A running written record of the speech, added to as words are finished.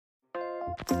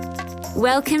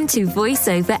Welcome to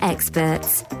VoiceOver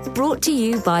Experts, brought to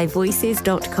you by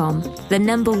Voices.com, the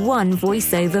 #1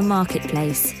 voiceover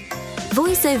marketplace.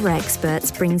 VoiceOver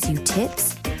Experts brings you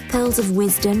tips, pearls of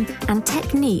wisdom, and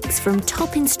techniques from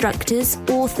top instructors,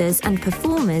 authors, and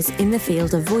performers in the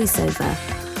field of voiceover.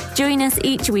 Join us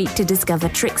each week to discover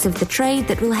tricks of the trade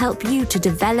that will help you to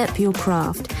develop your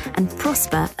craft and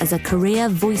prosper as a career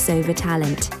voiceover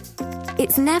talent.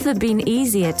 It's never been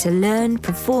easier to learn,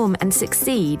 perform, and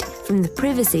succeed from the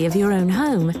privacy of your own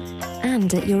home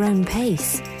and at your own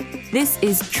pace. This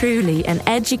is truly an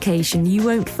education you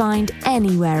won't find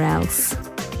anywhere else.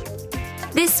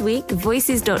 This week,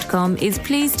 Voices.com is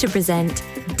pleased to present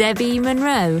Debbie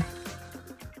Monroe.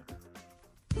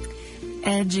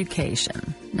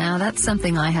 Education. Now, that's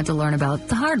something I had to learn about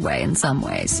the hard way in some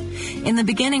ways. In the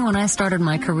beginning, when I started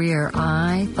my career,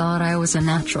 I thought I was a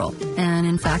natural. And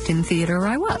in fact, in theater,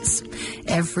 I was.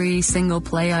 Every single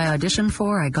play I auditioned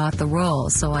for, I got the role.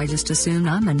 So I just assumed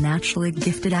I'm a naturally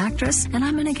gifted actress, and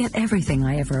I'm going to get everything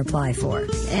I ever apply for.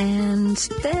 And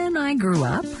then I grew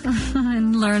up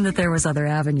and learned that there was other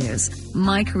avenues.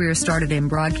 My career started in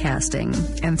broadcasting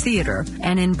and theater.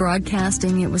 And in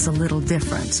broadcasting, it was a little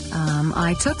different.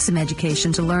 I took some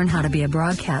education to learn how to be a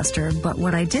broadcaster, but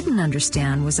what I didn't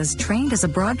understand was, as trained as a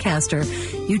broadcaster,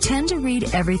 you tend to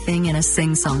read everything in a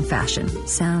sing-song fashion.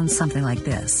 Sounds something like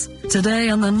this. Today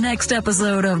on the next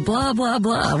episode of blah, blah,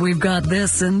 blah, we've got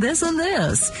this and this and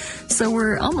this. So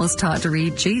we're almost taught to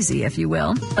read cheesy, if you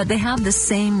will, but they have the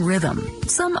same rhythm.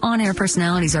 Some on-air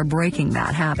personalities are breaking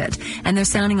that habit, and they're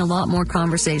sounding a lot more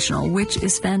conversational, which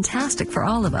is fantastic for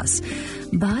all of us.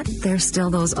 But there's still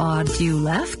those odd few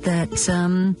left that,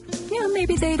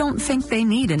 maybe they don't think they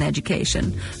need an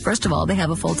education. First of all, they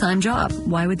have a full-time job.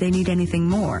 Why would they need anything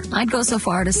more? I'd go so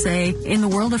far to say, in the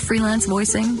world of freelance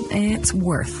voicing, it's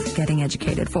worth getting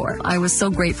educated for. I was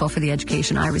so grateful for the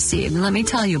education I received, and let me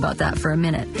tell you about that for a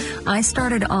minute. I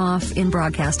started off in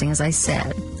broadcasting, as I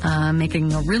said.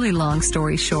 Making a really long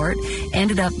story short,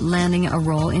 ended up landing a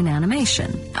role in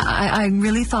animation. I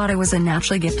really thought I was a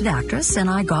naturally gifted actress, and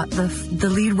I got the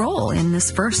lead role in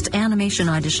this first animation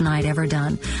audition I'd ever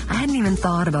done. I hadn't even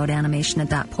thought about animation at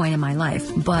that point in my life,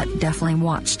 but definitely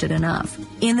watched it enough.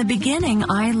 In the beginning,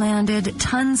 I landed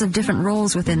tons of different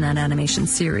roles within that animation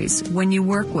series. When you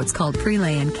work what's called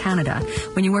prelay in Canada,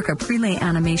 when you work a prelay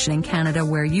animation in Canada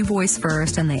where you voice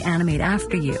first and they animate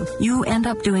after you, you end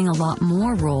up doing a lot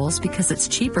more roles because it's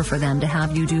cheaper for them to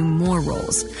have you do more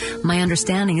roles. My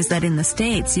understanding is that in the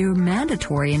States, you're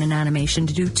mandatory in an animation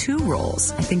to do 2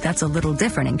 roles. I think that's a little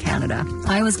different in Canada.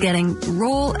 I was getting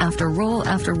role after role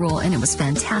after role, and it was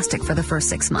fantastic for the first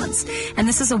 6 months. And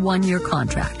this is a 1-year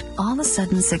contract. All of a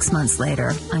sudden, 6 months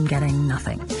later, I'm getting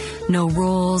nothing. No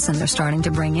roles, and they're starting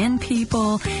to bring in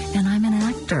people, and I'm an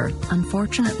actor.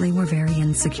 Unfortunately, we're very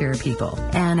insecure people.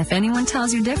 And if anyone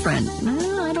tells you different,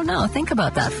 I don't know. Think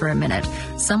about that for a minute.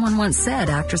 Someone once said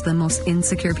actors are the most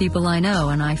insecure people I know,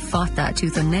 and I fought that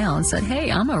tooth and nail and said,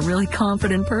 hey, I'm a really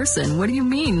confident person. What do you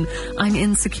mean I'm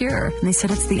insecure? And they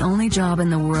said it's the only job in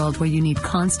the world where you need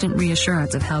constant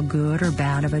reassurance of how good or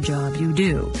bad of a job you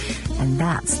do. And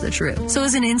that's the truth. So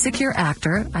as an insecure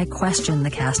actor, I questioned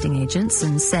the casting agents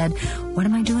and said, what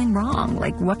am I doing wrong?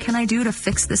 Like, what can I do to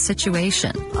fix this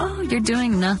situation? Oh, you're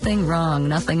doing nothing wrong,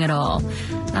 nothing at all.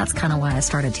 That's kind of why I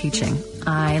started teaching.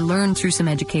 I learned through some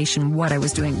education what I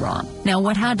was doing wrong. Now,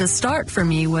 what had to start for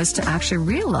me was to actually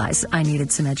realize I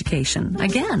needed some education.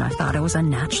 Again, I thought I was a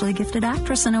naturally gifted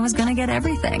actress and I was going to get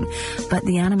everything. But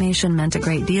the animation meant a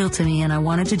great deal to me, and I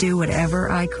wanted to do whatever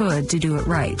I could to do it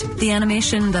right. The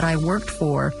animation that I worked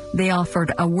for, they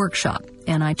offered a workshop.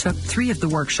 And I took 3 of the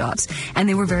workshops, and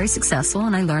they were very successful,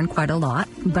 and I learned quite a lot,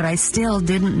 but I still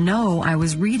didn't know I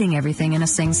was reading everything in a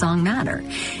sing-song manner.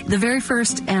 The very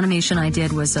first animation I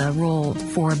did was a role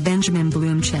for Benjamin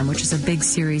Blümchen, which is a big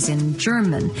series in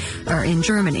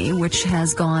Germany, which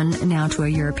has gone now to a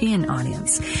European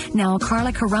audience. Now,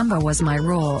 Carla Carumba was my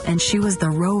role, and she was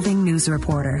the roving news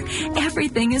reporter.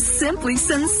 Everything is simply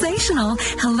sensational.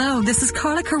 Hello, this is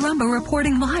Carla Carumba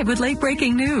reporting live with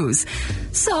late-breaking news.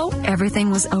 So everything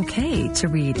was okay to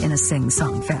read in a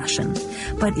sing-song fashion.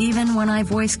 But even when I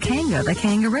voiced Kanga, the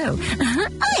kangaroo,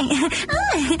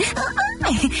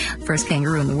 first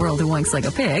kangaroo in the world who oinks like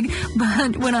a pig,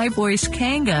 but when I voiced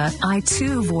Kanga, I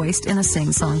too voiced in a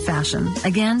sing-song fashion.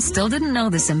 Again, still didn't know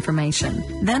this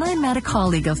information. Then I met a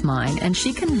colleague of mine, and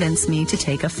she convinced me to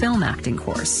take a film acting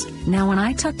course. Now, when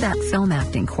I took that film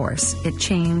acting course, it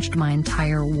changed my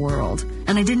entire world.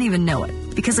 And I didn't even know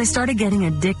it, because I started getting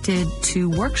addicted to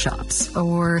workshops,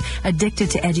 or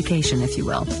addicted to education, if you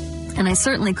will. And I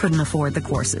certainly couldn't afford the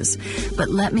courses. But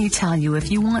let me tell you,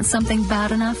 if you want something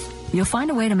bad enough, You'll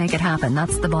find a way to make it happen.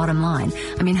 That's the bottom line.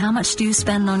 I mean, how much do you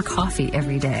spend on coffee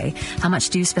every day? How much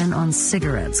do you spend on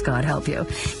cigarettes? God help you.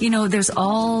 You know, there's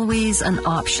always an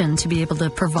option to be able to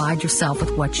provide yourself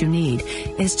with what you need.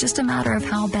 It's just a matter of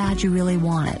how bad you really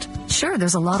want it. Sure,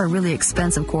 there's a lot of really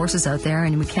expensive courses out there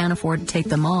and we can't afford to take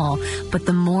them all, but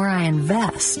the more I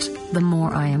invest, the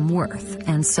more I am worth.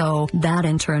 And so that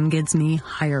in turn gives me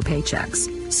higher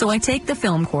paychecks. So I take the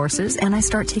film courses and I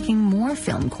start taking more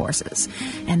film courses.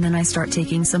 And then I start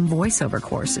taking some voiceover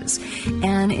courses.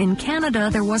 And in Canada,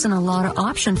 there wasn't a lot of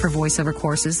option for voiceover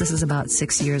courses. This is about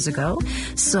 6 years ago.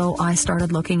 So I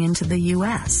started looking into the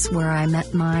U.S., where I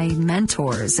met my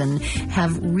mentors and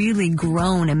have really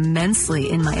grown immensely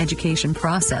in my education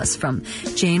process, from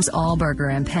James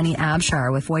Allberger and Penny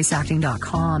Abshire with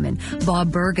voiceacting.com, and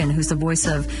Bob Bergen, who's the voice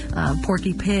of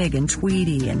Porky Pig and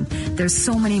Tweety, and there's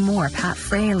so many more, Pat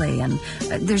Fraley, and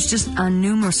there's just a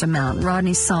numerous amount,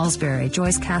 Rodney Salisbury,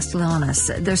 Joyce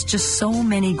Castellanos. There's just so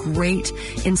many great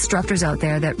instructors out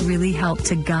there that really helped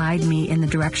to guide me in the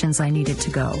directions I needed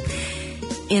to go.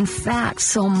 In fact,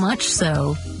 so much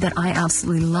so that I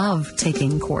absolutely love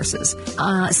taking courses.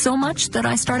 So much that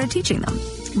I started teaching them.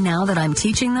 Now that I'm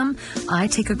teaching them, I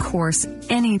take a course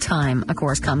anytime a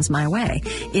course comes my way,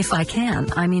 if I can.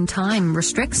 I mean, time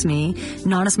restricts me,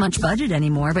 not as much budget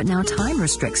anymore, but now time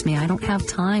restricts me. I don't have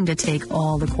time to take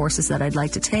all the courses that I'd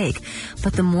like to take.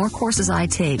 But the more courses I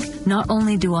take, not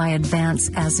only do I advance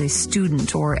as a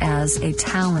student or as a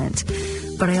talent,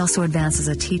 but I also advance as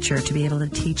a teacher to be able to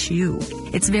teach you.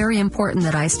 It's very important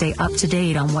that I stay up to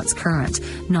date on what's current,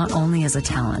 not only as a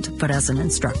talent, but as an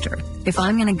instructor. If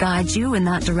I'm going to guide you in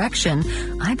that direction,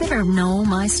 I better know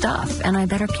my stuff and I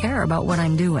better care about what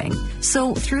I'm doing.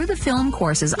 So through the film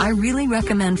courses, I really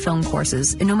recommend film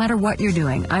courses, no matter what you're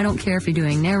doing. I don't care if you're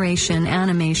doing narration,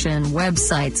 animation,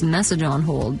 websites, message on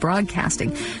hold,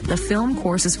 broadcasting. The film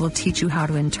courses will teach you how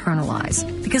to internalize.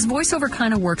 Because voiceover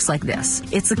kind of works like this.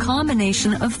 It's a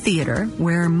combination of theater,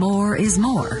 where more is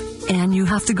more, and you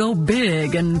have to go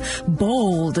big and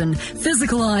bold and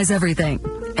physicalize everything.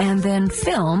 And then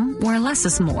film, where less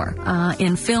is more.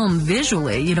 In film,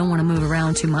 visually, you don't want to move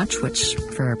around too much, which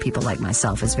for people like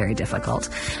myself is very difficult.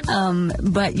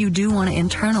 But you do want to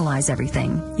internalize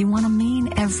everything. You want to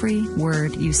mean every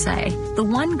word you say. The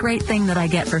one great thing that I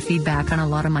get for feedback on a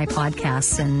lot of my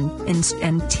podcasts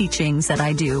and teachings that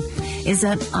I do is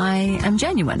that I am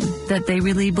genuine, that they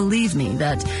really believe me,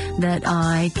 that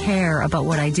I care about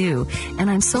what I do. And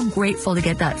I'm so grateful to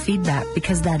get that feedback,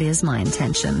 because that is my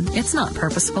intention. It's not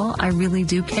purposeful. I really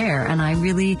do care, and I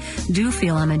really do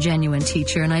feel I'm a genuine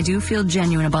teacher, and I do feel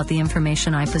genuine about the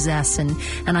information I possess, and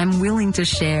I'm willing to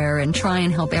share and try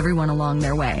and help everyone along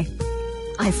their way.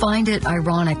 I find it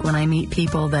ironic when I meet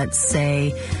people that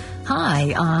say,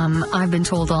 "Hi, I've been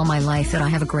told all my life that I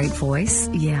have a great voice.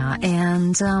 Yeah,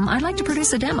 and I'd like to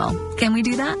produce a demo. Can we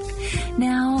do that?"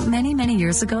 Now, many, many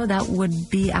years ago, that would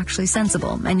be actually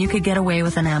sensible, and you could get away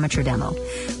with an amateur demo.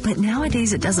 But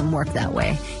nowadays, it doesn't work that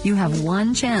way. You have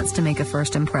one chance to make a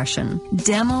first impression.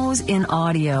 Demos in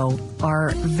audio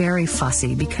are very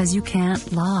fussy because you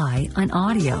can't lie on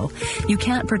audio. You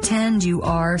can't pretend you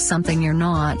are something you're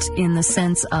not, in the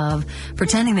sense of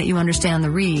pretending that you understand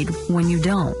the read when you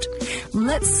don't.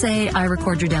 Let's say I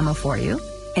record your demo for you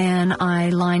and I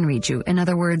line read you. In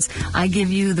other words, I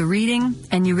give you the reading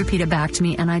and you repeat it back to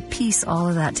me, and I piece all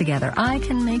of that together. I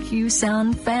can make you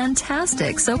sound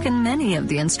fantastic. So can many of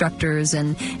the instructors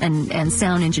and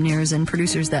sound engineers and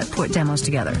producers that put demos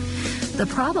together. The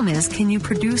problem is, can you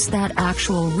produce that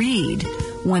actual read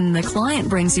when the client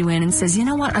brings you in and says, "You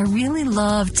know what, I really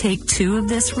love take 2 of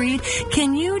this read.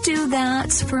 Can you do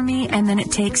that for me?" And then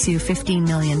it takes you 15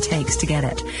 million takes to get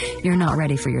it. You're not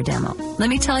ready for your demo. Let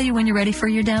me tell you when you're ready for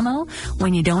your demo,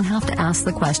 when you don't have to ask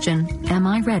the question, "Am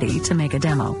I ready to make a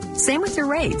demo?" Same with your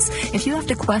rates. If you have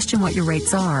to question what your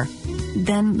rates are,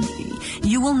 then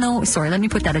you will know, let me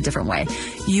put that a different way.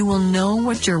 You will know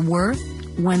what you're worth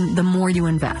when the more you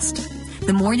invest.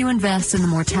 The more you invest and the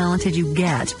more talented you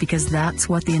get, because that's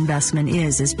what the investment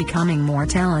is becoming more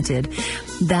talented,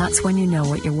 that's when you know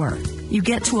what you're worth. You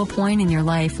get to a point in your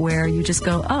life where you just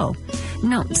go, "Oh,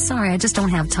 no, sorry, I just don't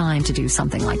have time to do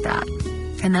something like that."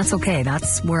 And that's okay.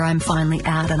 That's where I'm finally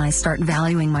at, and I start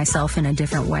valuing myself in a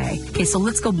different way. Okay, so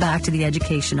let's go back to the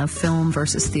education of film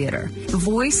versus theater.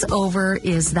 Voiceover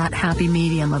is that happy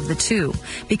medium of the two,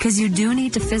 because you do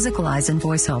need to physicalize in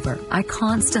voiceover. I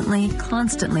constantly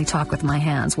talk with my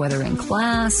hands, whether in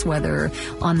class, whether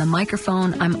on the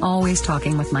microphone. I'm always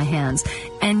talking with my hands.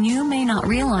 And you may not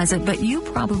realize it, but you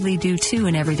probably do too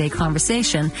in everyday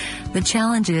conversation. The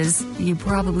challenge is you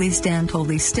probably stand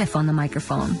totally stiff on the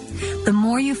microphone. The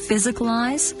more you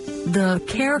physicalize, the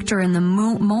character and the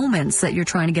moments that you're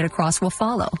trying to get across will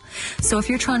follow. So if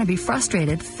you're trying to be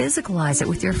frustrated, physicalize it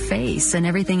with your face and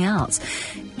everything else.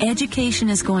 Education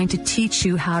is going to teach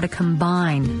you how to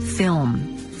combine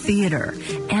film, theater,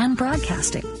 and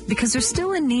broadcasting, because there's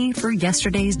still a need for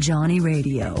yesterday's Johnny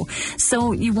Radio.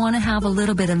 So you want to have a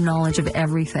little bit of knowledge of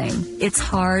everything. It's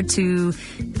hard to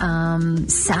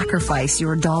sacrifice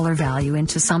your dollar value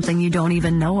into something you don't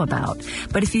even know about.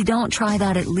 But if you don't try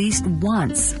that at least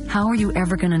once, how are you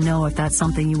ever going to know if that's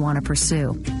something you want to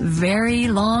pursue? Very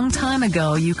long time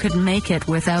ago, you could make it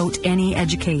without any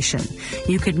education.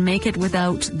 You could make it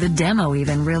without the demo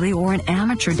even, really, or an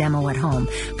amateur demo at home.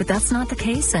 But that's not the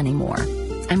case anymore.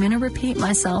 I'm going to repeat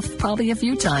myself probably a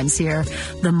few times here.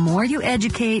 The more you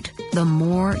educate, the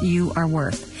more you are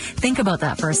worth. Think about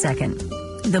that for a second.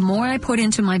 The more I put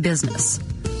into my business,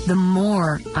 the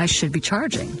more I should be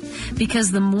charging.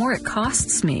 Because the more it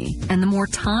costs me and the more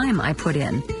time I put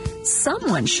in,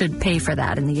 someone should pay for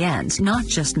that in the end, not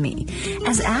just me.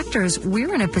 As actors,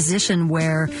 we're in a position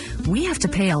where we have to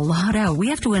pay a lot out. We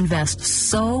have to invest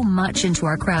so much into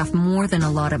our craft, more than a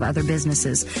lot of other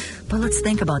businesses. But let's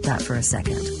think about that for a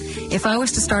second. If I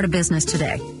was to start a business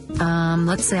today,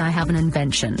 let's say I have an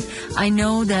invention. I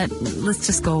know that, let's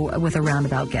just go with a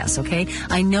roundabout guess, okay?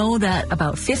 I know that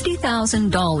about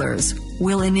 $50,000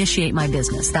 will initiate my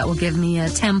business. That will give me a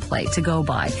template to go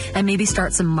by and maybe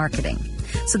start some marketing.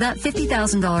 So that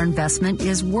 $50,000 investment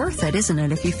is worth it, isn't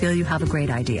it, if you feel you have a great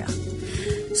idea?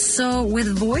 So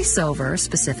with voiceover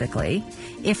specifically,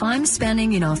 if I'm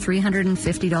spending,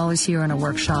 $350 here on a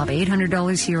workshop,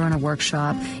 $800 here on a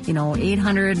workshop,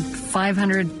 $800,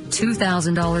 $500,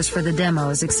 $2,000 for the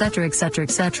demos, et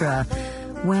cetera,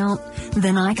 well,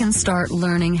 then I can start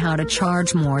learning how to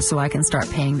charge more so I can start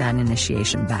paying that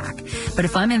initiation back. But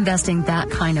if I'm investing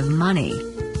that kind of money,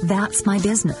 that's my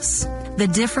business. The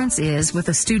difference is with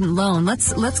a student loan,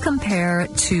 let's compare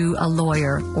it to a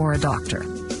lawyer or a doctor.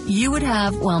 You would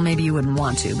have, well, maybe you wouldn't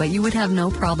want to, but you would have no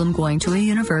problem going to a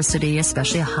university,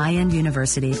 especially a high-end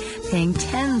university, paying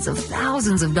tens of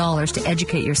thousands of dollars to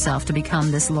educate yourself to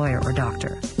become this lawyer or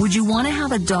doctor. Would you want to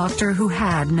have a doctor who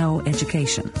had no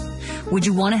education? Would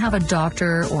you want to have a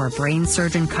doctor or a brain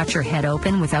surgeon cut your head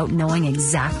open without knowing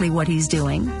exactly what he's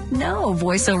doing? No,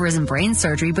 voiceover isn't brain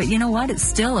surgery, but you know what? It's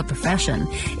still a profession.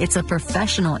 It's a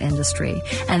professional industry.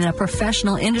 And a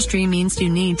professional industry means you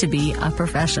need to be a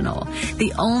professional.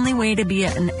 The only way to be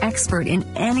an expert in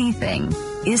anything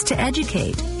is to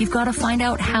educate. You've got to find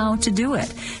out how to do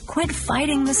it. Quit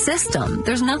fighting the system.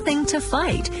 There's nothing to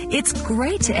fight. It's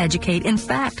great to educate. In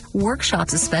fact,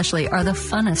 workshops especially are the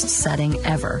funnest setting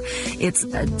ever. It's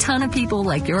a ton of people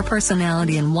like your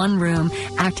personality in one room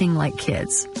acting like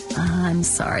kids. I'm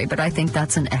sorry, but I think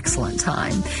that's an excellent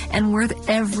time and worth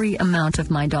every amount of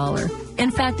my dollar.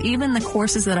 In fact, even the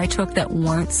courses that I took that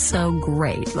weren't so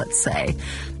great, let's say,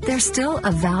 there's still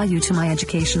a value to my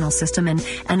educational system and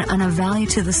a value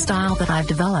to the style that I've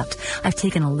developed. I've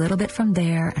taken a little bit from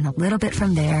there and a little bit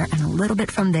from there and a little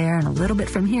bit from there and a little bit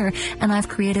from here, and I've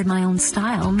created my own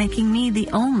style, making me the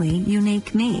only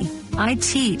unique me. I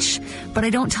teach, but I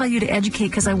don't tell you to educate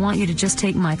because I want you to just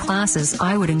take my classes.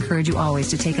 I would encourage you always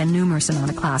to take a numerous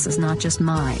amount of classes, not just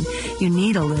mine. You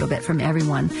need a little bit from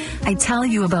everyone. I tell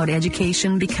you about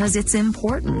education because it's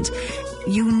important.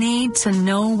 You need to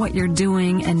know what you're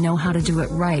doing and know how to do it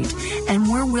right. And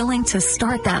we're willing to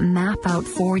start that map out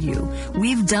for you.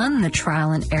 We've done the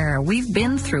trial and error. We've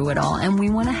been through it all, and we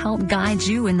want to help guide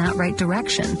you in that right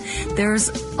direction. There's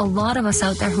a lot of us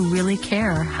out there who really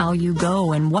care how you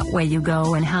go and what way you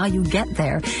go and how you get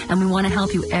there. And we want to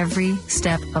help you every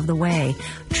step of the way.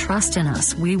 Trust in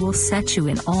us. We will set you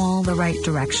in all the right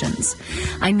directions.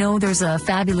 I know there's a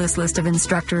fabulous list of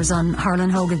instructors on Harlan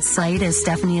Hogan's site, as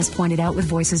Stephanie has pointed out, with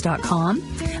Voices.com.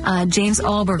 James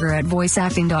Alberger at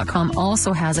VoiceActing.com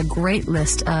also has a great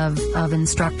list of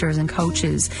instructors and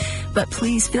coaches. But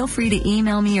please feel free to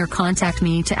email me or contact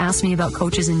me to ask me about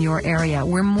coaches in your area.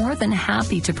 We're more than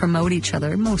happy to promote each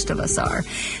other. Most of us are.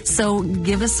 So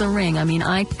give us a ring. I mean,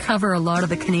 I cover a lot of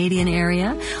the Canadian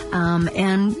area,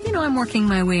 and, I'm working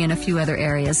my way in a few other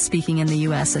areas, speaking in the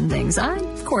U.S. and things. I'd,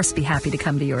 of course, be happy to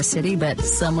come to your city, but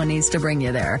someone needs to bring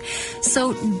you there.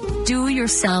 So do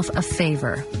yourself a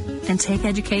favor and take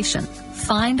education.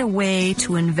 Find a way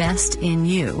to invest in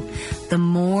you. The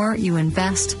more you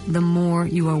invest, the more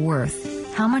you are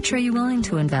worth. How much are you willing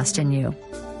to invest in you?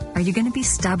 Are you going to be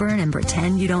stubborn and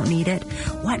pretend you don't need it?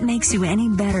 What makes you any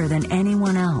better than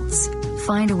anyone else?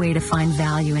 Find a way to find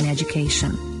value in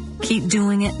education. Keep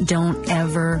doing it. Don't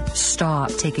ever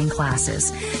stop taking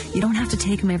classes. You don't have to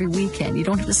take them every weekend. You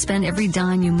don't have to spend every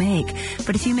dime you make.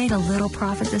 But if you made a little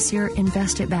profit this year,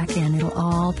 invest it back in. It'll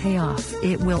all pay off.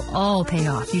 It will all pay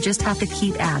off. You just have to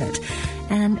keep at it.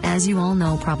 And as you all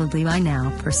know probably by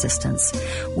now, persistence.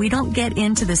 We don't get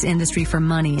into this industry for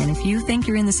money. And if you think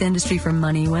you're in this industry for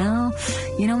money, well,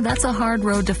 that's a hard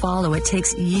road to follow. It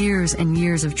takes years and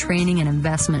years of training and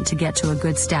investment to get to a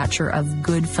good stature of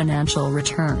good financial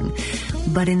return.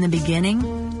 But in the beginning,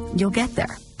 you'll get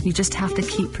there. You just have to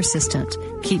keep persistent,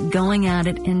 keep going at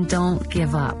it, and don't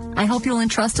give up. I hope you'll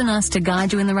entrust in us to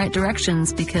guide you in the right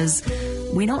directions, because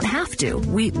we don't have to.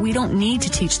 We don't need to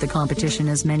teach the competition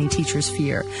as many teachers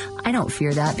fear. I don't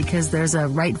fear that, because there's a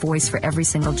right voice for every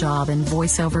single job, and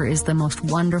voiceover is the most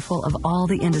wonderful of all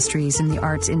the industries in the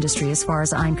arts industry as far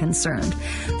as I'm concerned.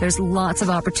 There's lots of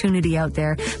opportunity out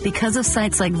there. Because of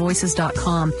sites like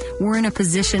Voices.com, we're in a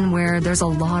position where there's a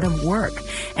lot of work,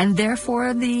 and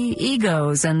therefore the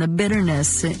egos and the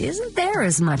bitterness isn't there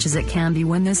as much as it can be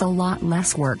when there's a lot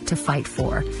less work to fight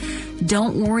for.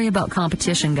 Don't worry about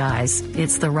competition, guys.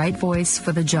 It's the right voice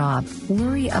for the job.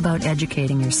 Worry about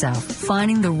educating yourself,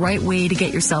 finding the right way to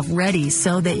get yourself ready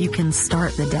so that you can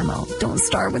start the demo. Don't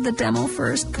start with the demo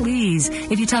first, please.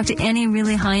 If you talk to any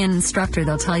really high-end instructor,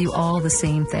 they'll tell you all the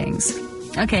same things.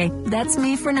 Okay, that's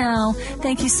me for now.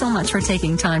 Thank you so much for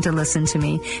taking time to listen to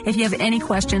me. If you have any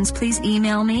questions, please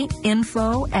email me,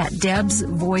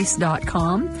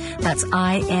 info@debsvoice.com. That's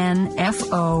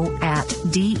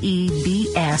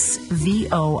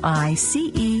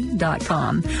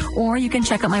info@debsvoice.com. Or you can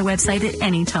check out my website at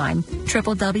any time,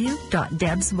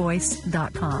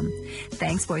 www.debsvoice.com.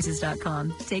 Thanks,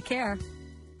 Voices.com. Take care.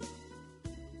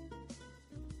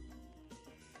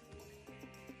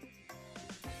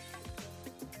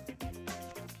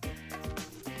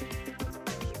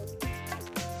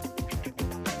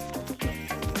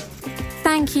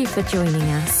 Thank you for joining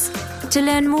us. To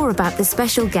learn more about the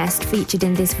special guest featured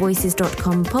in this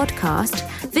Voices.com podcast,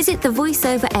 visit the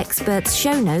VoiceOver Experts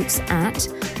show notes at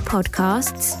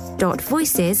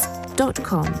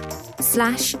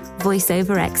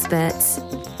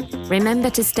podcasts.voices.com/voiceoverexperts. Remember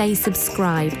to stay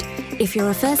subscribed. If you're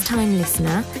a first-time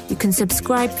listener, you can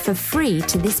subscribe for free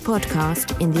to this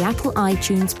podcast in the Apple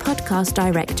iTunes podcast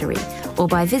directory or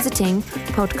by visiting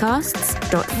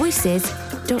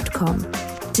podcasts.voices.com.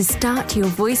 To start your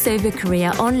voiceover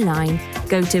career online,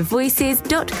 go to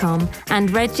voices.com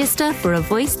and register for a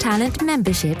Voice Talent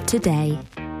membership today.